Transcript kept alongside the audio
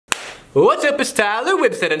What's up, it's Tyler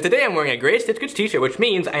Wibstad, and today I'm wearing a Gray Stitch Goods t-shirt, which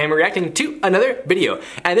means I am reacting to another video.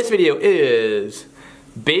 And this video is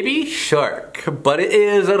Baby Shark, but it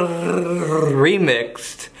is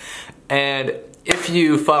remixed. And if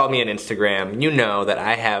you follow me on Instagram, you know that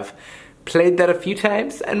I have played that a few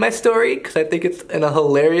times in my story because I think it's a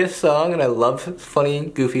hilarious song and I love funny,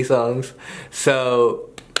 goofy songs. So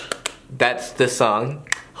that's this song.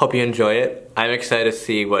 Hope you enjoy it. I'm excited to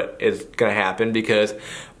see what is gonna happen because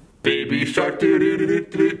Baby Shark, Baby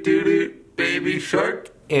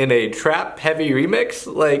Shark in a trap heavy remix,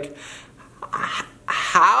 like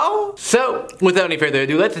how? So without any further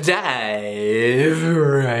ado, let's dive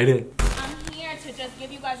right in. I'm here to just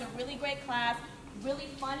give you guys a really great class, really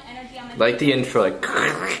fun energy. I'm like the intro, like. You know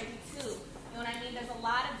what I mean? There's a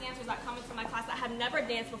lot of dancers that come into my class that have never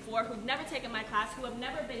danced before, who've never taken my class, who have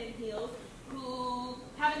never been in heels, who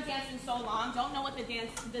haven't danced in so long, don't know what the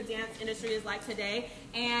dance industry is like today,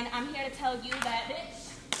 and I'm here to tell you that,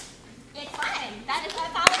 bitch, it's fun. That's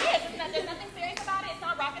all it is. There's nothing serious about it. It's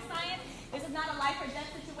not rocket science. This is not a life or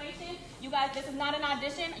death situation. You guys, this is not an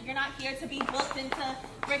audition. You're not here to be booked into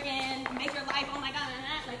freaking make your life, oh my god,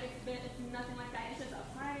 like it's nothing like that. It's just a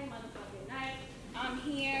Friday motherfucking night. I'm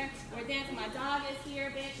here. We're dancing. My dog is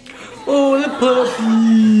here, bitch. Oh, the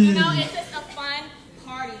puppy. You know, it's just a fun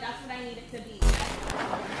party. That's what I need it to be.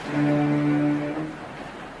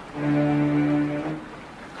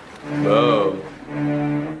 Whoa.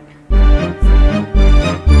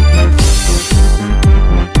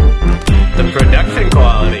 The production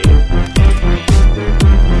quality.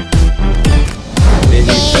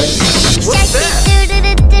 What's that?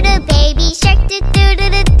 Baby shark,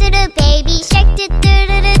 baby shark, baby.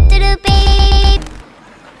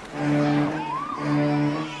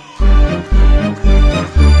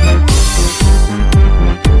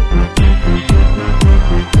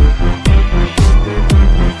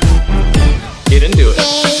 Get into it.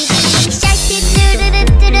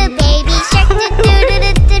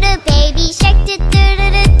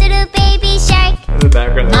 Baby shark. In the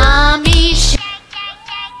background. Mommy shark.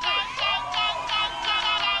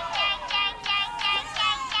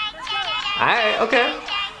 Alright, okay.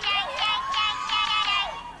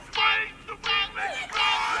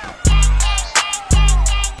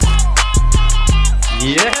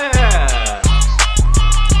 Yeah!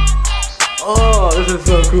 Oh, this is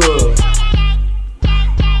so cool.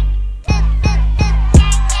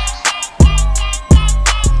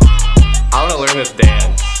 I want to learn this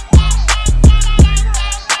dance.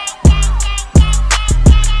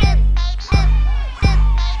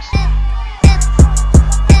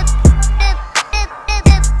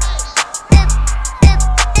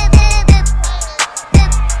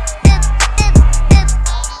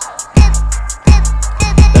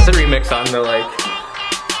 That's a remix on the like.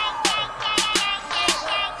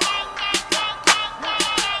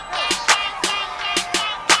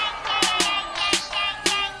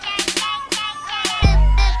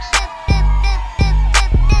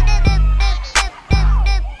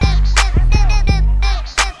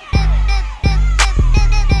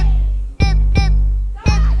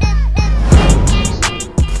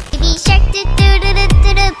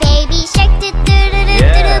 Baby shark,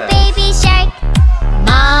 baby shark,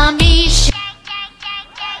 mommy shark.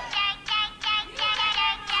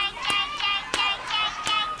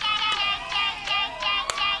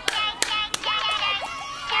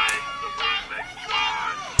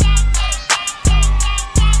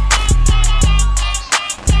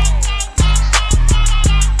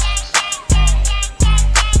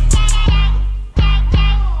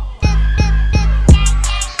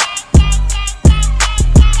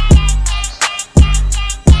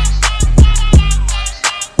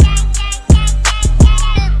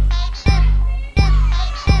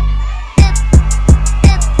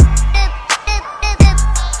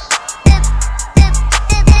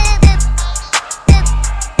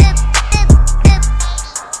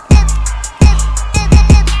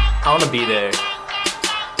 I want to be there.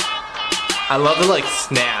 I love the like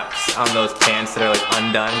snaps on those pants that are like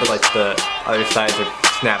undone, but like the other sides are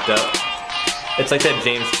snapped up. It's like that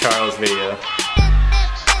James Charles video.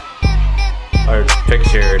 Or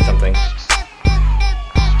picture or something.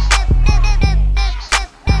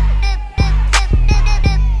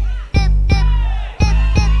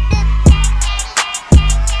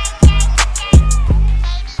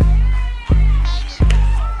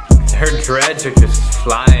 Her dreads are just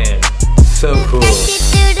flying. So cool. Baby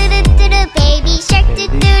shark, baby shark,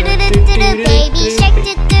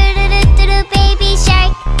 baby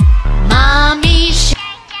shark, mommy shark.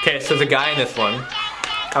 Okay, so there's a guy in this one.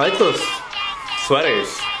 I like those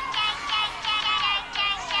sweaters.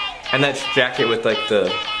 And that jacket with like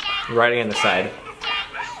the riding on the side.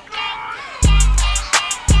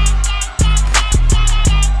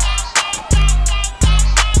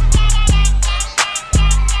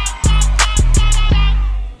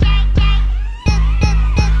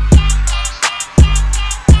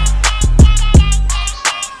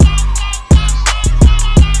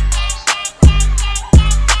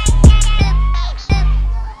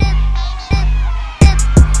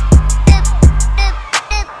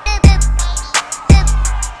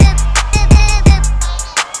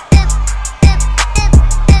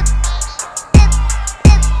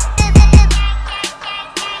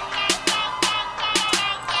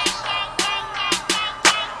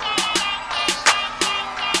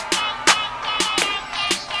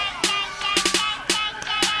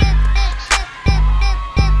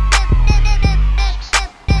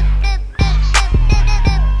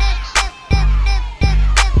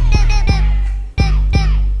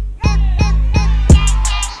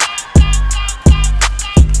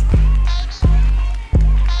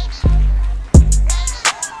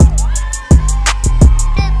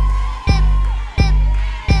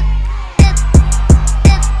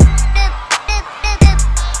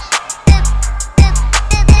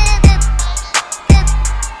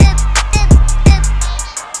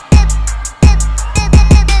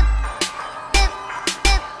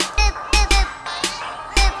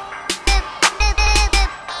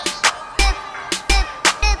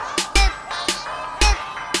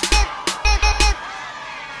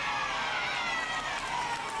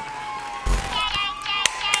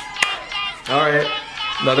 Alright,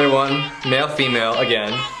 another one, male, female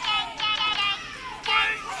again.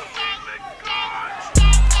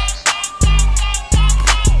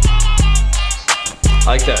 I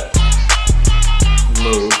like that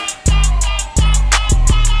move.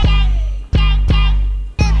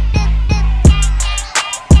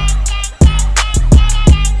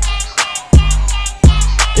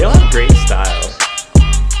 They all have great style.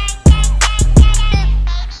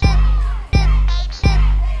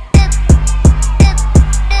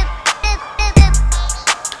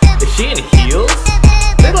 Is she in heels?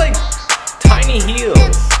 They're like tiny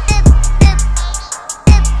heels.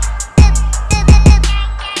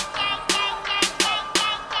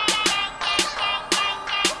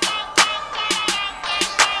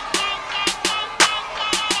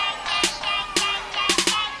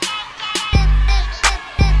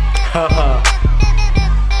 Haha.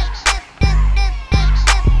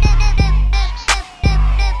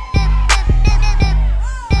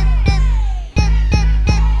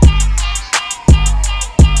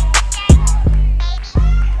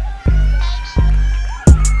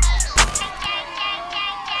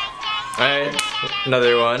 Alright,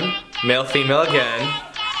 another one. Male, female again.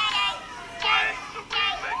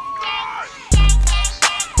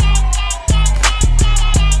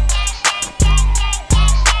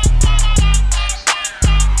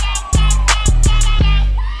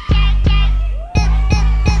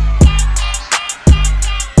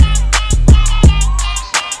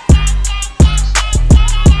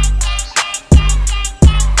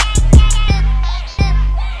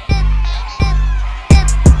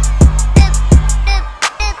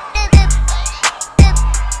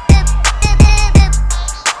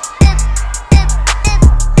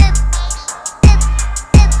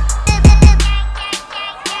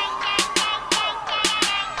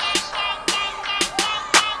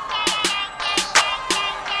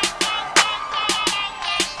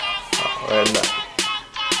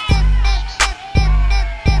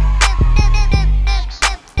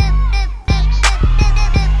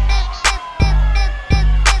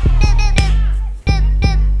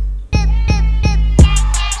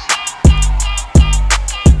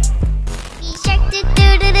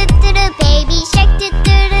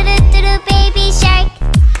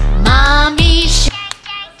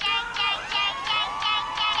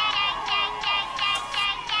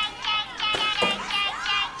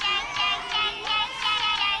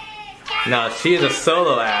 No, she is a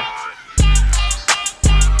solo act.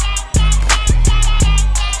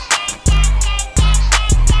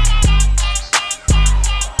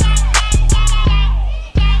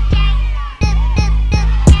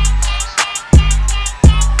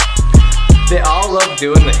 They all love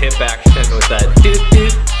doing the hip action with that doot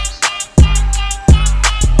doot.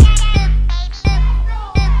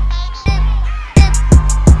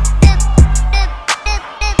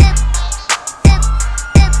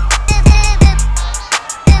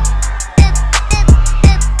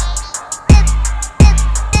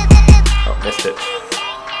 Missed it.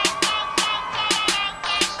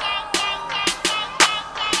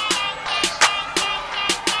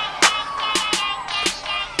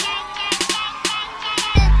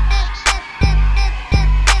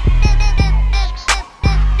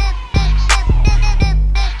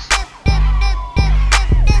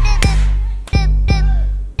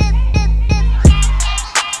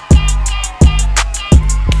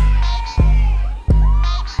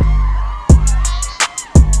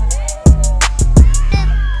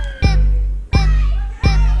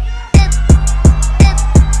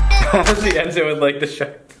 dancing with like the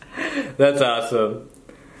shark. That's awesome.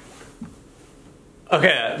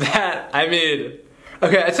 Okay,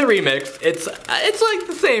 okay, it's a remix. It's like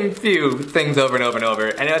the same few things over and over and over,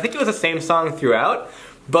 and I think it was the same song throughout,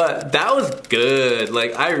 but that was good.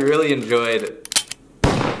 Like, I really enjoyed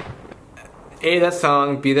A, that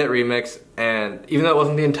song, B, that remix, and even though it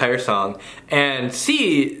wasn't the entire song, and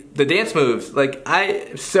C, the dance moves. Like,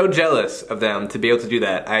 I'm so jealous of them to be able to do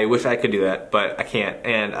that. I wish I could do that, but I can't,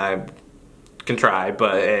 and I can try,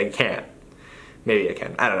 but I can't. Maybe I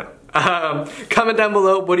can, I don't know. Comment down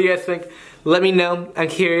below, what do you guys think? Let me know, I'm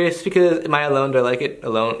curious, because am I alone? Do I like it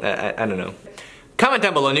alone? I don't know. Comment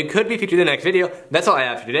down below and you could be featured in the next video. That's all I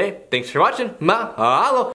have for today. Thanks for watching. Mahalo!